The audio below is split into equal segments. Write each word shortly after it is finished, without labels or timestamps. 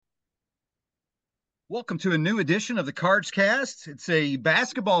Welcome to a new edition of the Cards Cast. It's a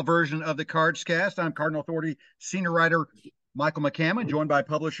basketball version of the Cards Cast. I'm Cardinal Authority senior writer Michael McCammon, joined by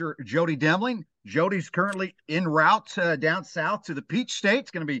publisher Jody Demling. Jody's currently en route down south to the Peach State.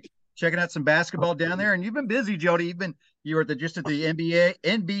 Going to be checking out some basketball down there. And you've been busy, Jody. You were just at the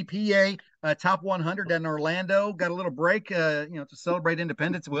NBPA Top 100 down in Orlando. Got a little break, to celebrate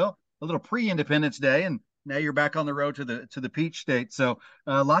Independence. A little pre-Independence Day, and now you're back on the road to the Peach State. So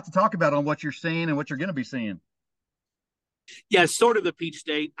a lot to talk about on what you're seeing and what you're going to be seeing. Yeah, sort of the Peach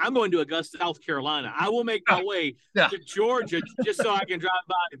State. I'm going to Augusta, South Carolina. I will make my way to Georgia just so I can drive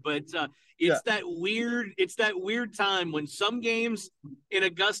by. But it's that weird time when some games in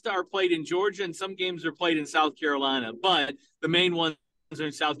Augusta are played in Georgia and some games are played in South Carolina. But the main ones are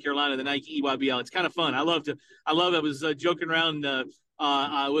in South Carolina, the Nike EYBL. It's kind of fun. I was joking around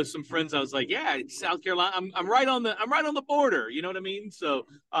with some friends. I was like, yeah, South Carolina. I'm right on the border. You know what I mean? So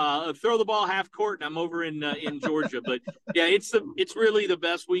throw the ball half court and I'm over in Georgia. But yeah, it's really the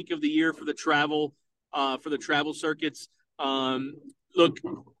best week of the year for the travel circuits. Look,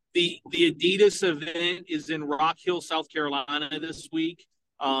 the Adidas event is in Rock Hill, South Carolina this week.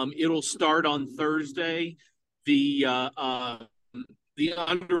 It'll start on Thursday. The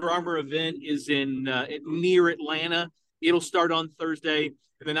Under Armour event is in near Atlanta. It'll start on Thursday.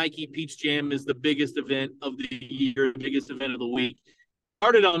 And the Nike Peach Jam is the biggest event of the year, the biggest event of the week.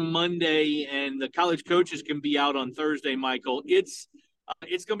 Started on Monday, and the college coaches can be out on Thursday, Michael. It's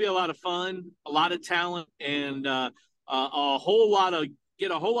going to be a lot of fun, a lot of talent, and a whole lot of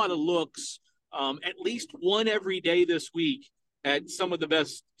looks, at least one every day this week at some of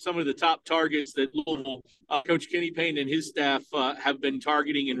the top targets that Louisville, Coach Kenny Payne and his staff have been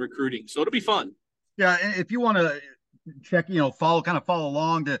targeting and recruiting. So it'll be fun. Yeah, if you want to check, follow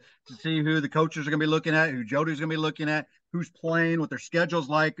along to see who the coaches are going to be looking at, who Jody's going to be looking at, who's playing, what their schedule's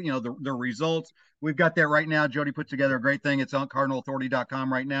like, the results. We've got that right now. Jody put together a great thing. It's on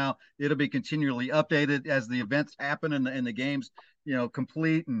cardinalauthority.com right now. It'll be continually updated as the events happen and the games,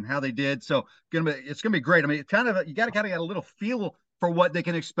 complete and how they did. So it's going to be great. I mean, you got to get a little feel for what they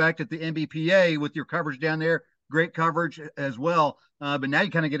can expect at the NBPA with your coverage down there. Great coverage as well. But now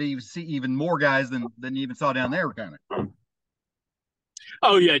you kind of get to see even more guys than you even saw down there, kind of.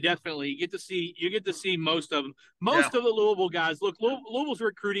 Oh yeah, definitely. You get to see most of them. Most of the Louisville guys. Look, Louisville's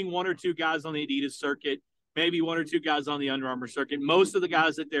recruiting one or two guys on the Adidas circuit, maybe one or two guys on the Under Armour circuit. Most of the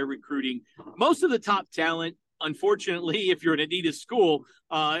guys that they're recruiting, most of the top talent. Unfortunately, if you're an Adidas school,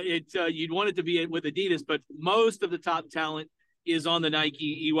 you'd want it to be with Adidas, but most of the top talent is on the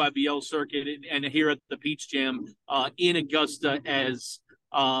Nike EYBL circuit and here at the Peach Jam in Augusta as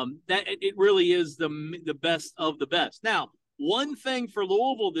that it really is the best of the best. Now, one thing for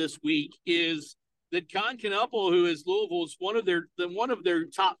Louisville this week is that Con Knuppel, who is Louisville's one of their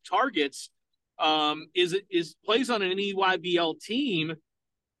top targets, plays on an EYBL team,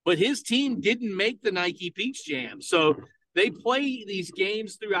 but his team didn't make the Nike Peach Jam. So they play these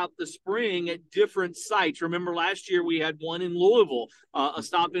games throughout the spring at different sites. Remember, last year we had one in Louisville, a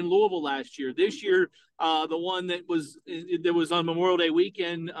stop in Louisville last year. This year, the one that was on Memorial Day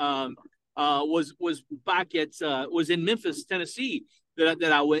weekend was in Memphis, Tennessee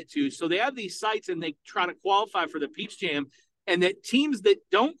that I went to. So they have these sites and they try to qualify for the Peach Jam. And that teams that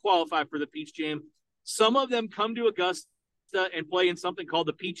don't qualify for the Peach Jam, some of them come to Augusta and play in something called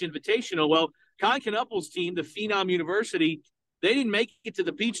the Peach Invitational. Well, Con Knuppel's team, the Phenom University, they didn't make it to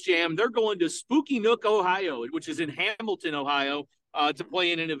the Peach Jam. They're going to Spooky Nook, Ohio, which is in Hamilton, Ohio, to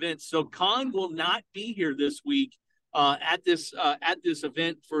play in an event. So Con will not be here this week at this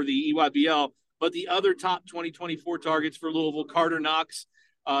event for the EYBL. But the other top 2024 targets for Louisville: Carter Knox,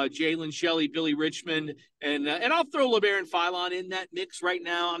 Jalen Shelley, Billy Richmond, and I'll throw LeBaron Philon in that mix right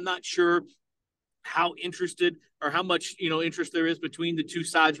now. I'm not sure how interested or how much interest there is between the two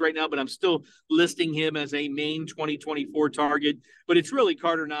sides right now, but I'm still listing him as a main 2024 target. But it's really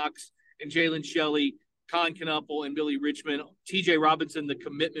Carter Knox and Jalen Shelley, Con Knuppel, and Billy Richmond. TJ Robinson, the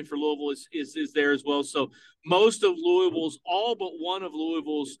commitment for Louisville, is there as well. So most of Louisville's, all but one of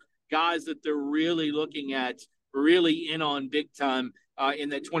Louisville's guys that they're really looking at, really in on big time in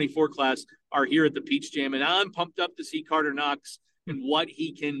that 24 class are here at the Peach Jam. And I'm pumped up to see Carter Knox and what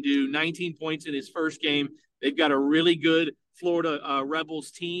he can do. 19 points in his first game. They've got a really good Florida Rebels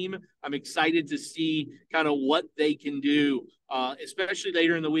team. I'm excited to see kind of what they can do, especially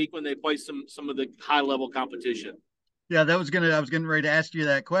later in the week when they play some of the high-level competition. Yeah, I was getting ready to ask you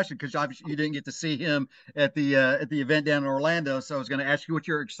that question because obviously you didn't get to see him at the event down in Orlando. So I was going to ask you what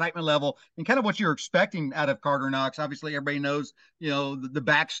your excitement level and kind of what you're expecting out of Carter Knox. Obviously, everybody knows, the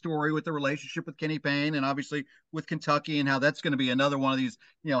backstory with the relationship with Kenny Payne, and obviously with Kentucky, and how that's going to be another one of these,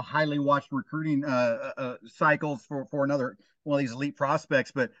 highly watched recruiting cycles for another one of these elite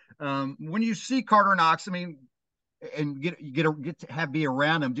prospects. But when you see Carter Knox, I mean, and get to have be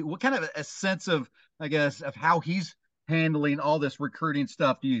around him, what kind of a sense of, I guess, of how he's handling all this recruiting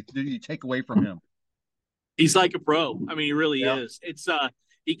stuff do you take away from him? He's like a pro. I mean, he really Yeah. is.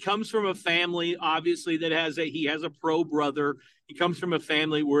 He comes from a family, obviously, he has a pro brother. He comes from a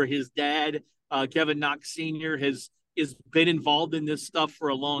family where his dad, Kevin Knox Sr., has been involved in this stuff for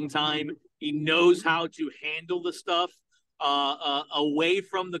a long time. He knows how to handle the stuff away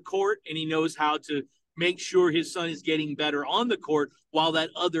from the court, and he knows how to make sure his son is getting better on the court while that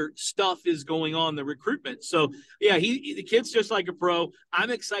other stuff is going on, the recruitment. So yeah, the kid's just like a pro.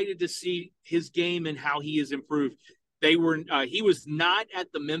 I'm excited to see his game and how he has improved. He was not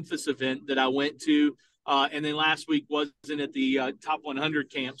at the Memphis event that I went to, and then last week wasn't at the top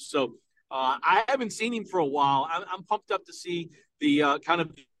 100 camps. So I haven't seen him for a while. I'm pumped up to see the kind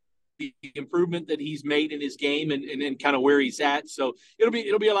of the improvement that he's made in his game and kind of where he's at. So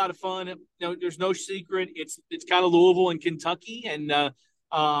it'll be a lot of fun. There's no secret. It's kind of Louisville and Kentucky, and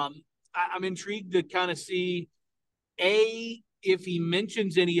I'm intrigued to kind of see if he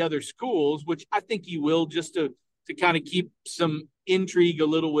mentions any other schools, which I think he will, just to kind of keep some intrigue a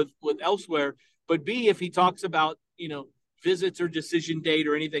little with elsewhere. But B, if he talks about visits or decision date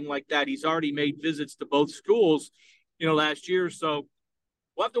or anything like that, he's already made visits to both schools, last year. So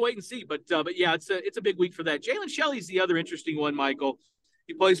we'll have to wait and see. But yeah, it's a big week for that. Jalen Shelley's the other interesting one, Michael.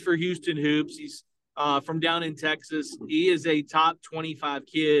 He plays for Houston Hoops. He's from down in Texas. He is a top 25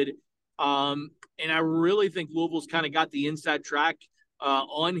 kid. And I really think Louisville's kind of got the inside track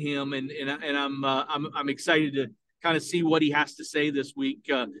on him, and I'm excited to kind of see what he has to say this week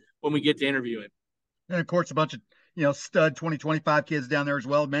when we get to interview him. And of course, a bunch of stud 2025 kids down there as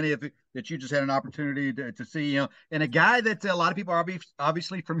well. Many of it that you just had an opportunity to see, and a guy that a lot of people are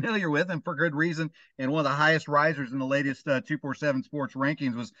obviously familiar with, and for good reason. And one of the highest risers in the latest 247 Sports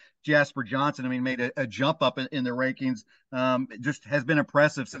rankings was Jasper Johnson. I mean, made a jump up in the rankings. Just has been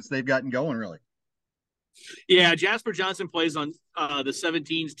impressive since they've gotten going, really. Yeah, Jasper Johnson plays on the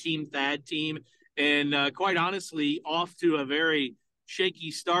 17s Team Thad team, and quite honestly, off to a very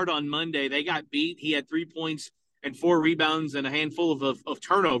shaky start on Monday. They got beat. He had 3 points and 4 rebounds and a handful of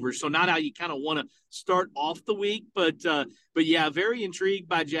turnovers. So not how you kind of want to start off the week, but yeah, very intrigued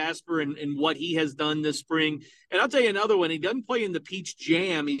by Jasper and what he has done this spring. And I'll tell you another one. He doesn't play in the Peach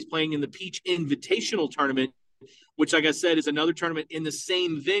Jam. He's playing in the Peach Invitational Tournament, which, like I said, is another tournament in the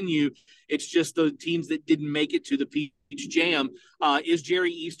same venue. It's just the teams that didn't make it to the Peach Jam. Is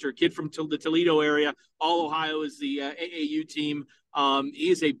Jerry Easter, kid from the Toledo area. All Ohio is the AAU team.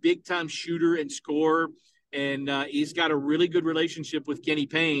 He is a big-time shooter and scorer, and he's got a really good relationship with Kenny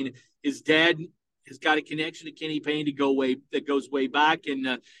Payne. His dad has got a connection to Kenny Payne that goes way back,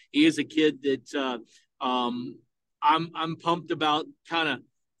 and he is a kid that I'm pumped about kind of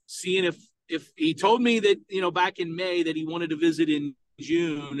seeing if he told me that, back in May that he wanted to visit in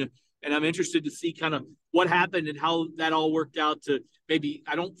June, and I'm interested to see kind of what happened and how that all worked out. To maybe,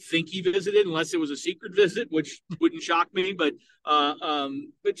 I don't think he visited unless it was a secret visit, which wouldn't shock me, but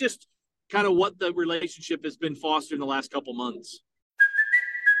just kind of what the relationship has been fostered in the last couple months.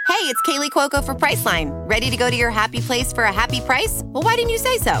 Hey, it's Kaylee Cuoco for Priceline. Ready to go to your happy place for a happy price? Well, why didn't you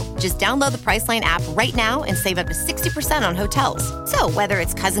say so? Just download the Priceline app right now and save up to 60% on hotels. So whether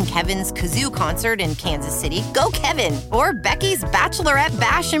it's Cousin Kevin's Kazoo Concert in Kansas City, go Kevin, or Becky's Bachelorette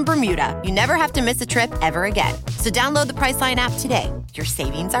Bash in Bermuda, you never have to miss a trip ever again. So download the Priceline app today. Your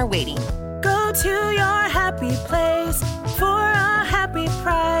savings are waiting. Go to your happy place for a happy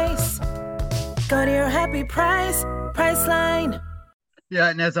price. Go to your happy price, Priceline. Yeah,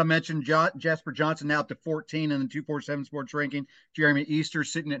 and as I mentioned, Jasper Johnson now up to 14 in the 247 Sports ranking. Jeremy Easter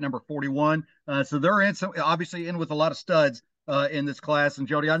sitting at number 41. So they're obviously in with a lot of studs in this class. And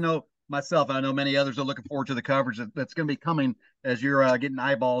Jody, I know myself, and I know many others are looking forward to the coverage that's going to be coming as you're getting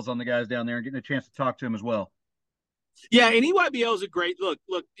eyeballs on the guys down there and getting a chance to talk to them as well. Yeah, and EYBL is a great look.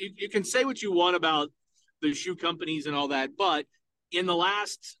 Look, you can say what you want about the shoe companies and all that, but in the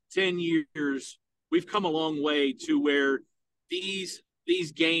last 10 years, we've come a long way to where these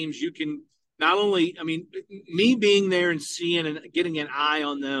games, you can not only, I mean, me being there and seeing and getting an eye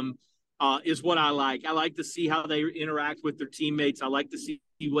on them is what I like. I like to see how they interact with their teammates. I like to see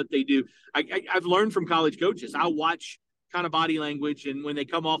what they do. I've learned from college coaches. I watch kind of body language and when they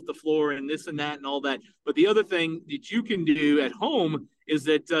come off the floor and this and that and all that. But the other thing that you can do at home is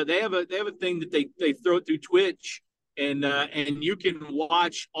that they have a thing that they throw it through Twitch, and you can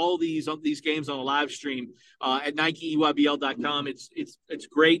watch all these games on a live stream at NikeEYBL.com. It's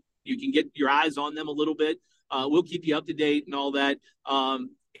great. You can get your eyes on them a little bit. We'll keep you up to date and all that.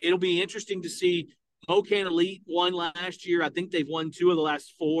 It'll be interesting to see. Mocan Elite won last year. I think they've won 2 of the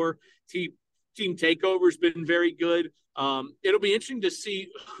last 4. Team Takeover's been very good. It'll be interesting to see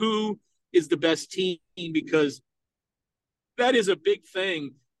who is the best team, because that is a big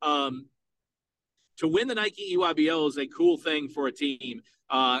thing. To win the Nike EYBL is a cool thing for a team.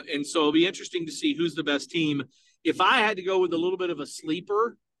 And so it'll be interesting to see who's the best team. If I had to go with a little bit of a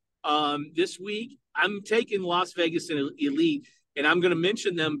sleeper this week, I'm taking Las Vegas and Elite, and I'm going to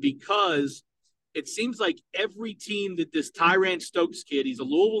mention them because it seems like every team that this Tyran Stokes kid, he's a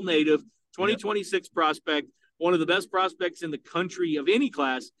Louisville native, 2026 prospect, one of the best prospects in the country of any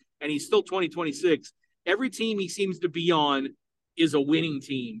class, and he's still 2026. Every team he seems to be on is a winning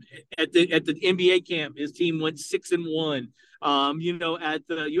team. At the NBA camp, his team went 6-1. At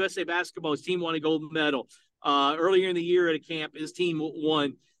the USA Basketball, his team won a gold medal. Earlier in the year at a camp, his team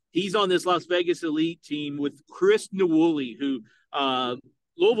won. He's on this Las Vegas Elite team with Chris Nwuli, who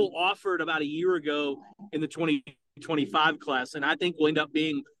Louisville offered about a year ago in the 2025 class, and I think will end up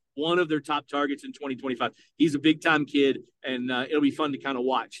being one of their top targets in 2025. He's a big-time kid, and it'll be fun to kind of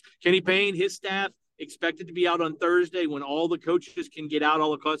watch. Kenny Payne, his staff, expected to be out on Thursday when all the coaches can get out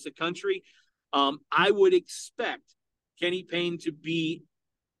all across the country. I would expect Kenny Payne to be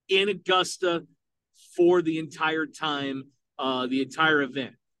in Augusta for the entire time, the entire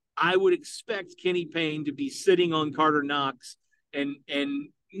event. I would expect Kenny Payne to be sitting on Carter Knox and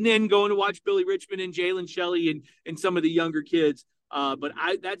then going to watch Billy Richmond and Jalen Shelley and some of the younger kids. But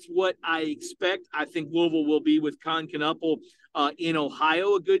that's what I expect. I think Louisville will be with Con Knuppel in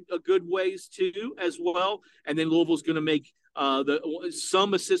Ohio a good ways too as well. And then Louisville's going to make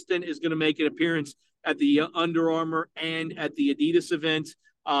some assistant is going to make an appearance at the Under Armour and at the Adidas event.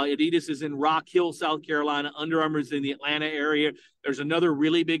 Adidas is in Rock Hill, South Carolina. Under Armour is in the Atlanta area. There's another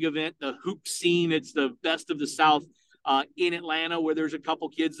really big event, the Hoop Scene. It's the Best of the South in Atlanta, where there's a couple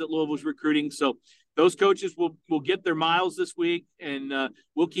kids that Louisville's recruiting. So those coaches will get their miles this week, and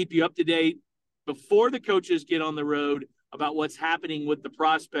we'll keep you up to date before the coaches get on the road about what's happening with the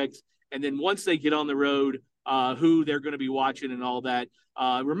prospects. And then once they get on the road, who they're going to be watching and all that.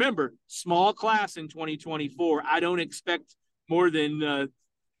 Remember, small class in 2024. I don't expect more than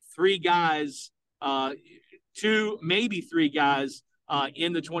 3 guys, 2, maybe 3 guys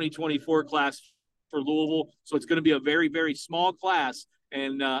in the 2024 class for Louisville. So it's going to be a very, very small class.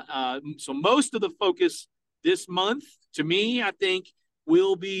 And so most of the focus this month, to me, I think,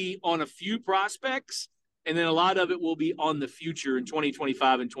 will be on a few prospects, and then a lot of it will be on the future in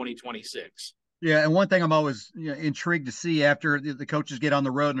 2025 and 2026. Yeah, and one thing I'm always intrigued to see after the coaches get on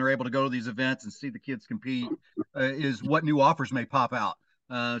the road and they're able to go to these events and see the kids compete is what new offers may pop out.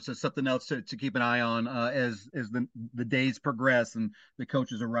 So something else to keep an eye on as the days progress and the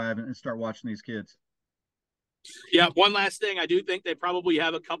coaches arrive and start watching these kids. Yeah, one last thing. I do think they probably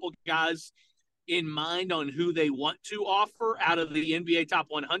have a couple guys in mind on who they want to offer out of the NBA Top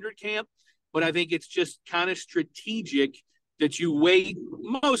 100 camp, but I think it's just kind of strategic that you wait.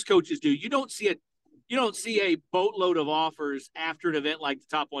 Most coaches do. You don't see a boatload of offers after an event like the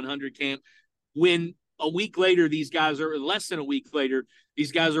Top 100 camp when a week later these guys are less than a week later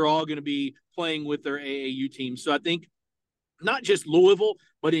these guys are all going to be playing with their AAU team. So I think not just Louisville,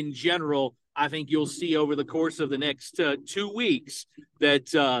 but in general, I think you'll see over the course of the next 2 weeks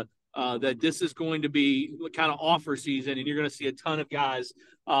that that this is going to be kind of offer season, and you're going to see a ton of guys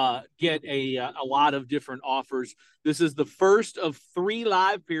get a lot of different offers. This is the first of 3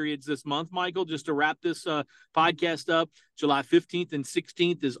 live periods this month, Michael, just to wrap this podcast up. July 15th and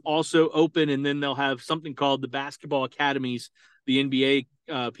 16th is also open, and then they'll have something called the Basketball Academies. The NBA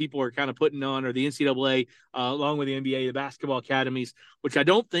people are kind of putting on, or the NCAA, along with the NBA, the Basketball Academies, which I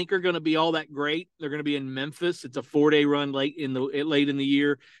don't think are going to be all that great. They're going to be in Memphis. It's a 4-day run late in the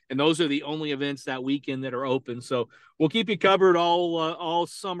year, and those are the only events that weekend that are open. So we'll keep you covered all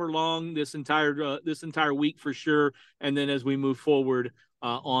summer long, this entire week for sure, and then as we move forward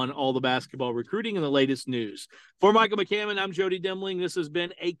on all the basketball recruiting and the latest news. For Michael McCammon, I'm Jody Demling. This has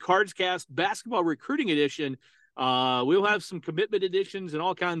been a CardsCast Basketball Recruiting Edition. We'll have some commitment editions and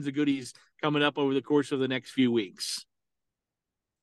all kinds of goodies coming up over the course of the next few weeks.